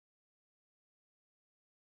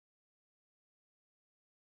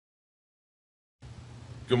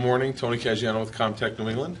Good morning, Tony Caggiano with Comtech New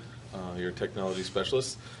England, your technology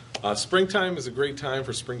specialist. Springtime is a great time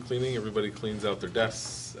for spring cleaning. Everybody cleans out their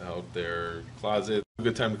desks, out their closets. A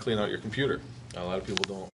good time to clean out your computer. A lot of people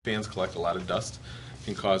don't. Fans collect a lot of dust,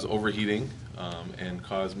 can cause overheating, and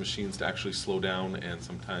cause machines to actually slow down, and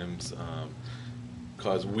sometimes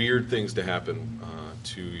cause weird things to happen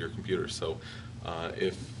to your computer. So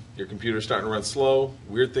if your computer's starting to run slow,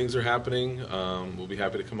 weird things are happening, we'll be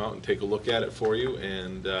happy to come out and take a look at it for you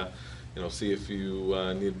and see if you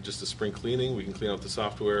need just a spring cleaning. We can clean out the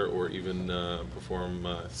software or even perform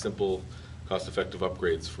simple, cost-effective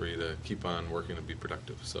upgrades for you to keep on working and be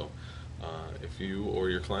productive. So if you or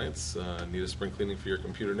your clients need a spring cleaning for your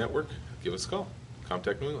computer network, give us a call.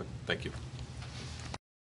 Comtech New England. Thank you.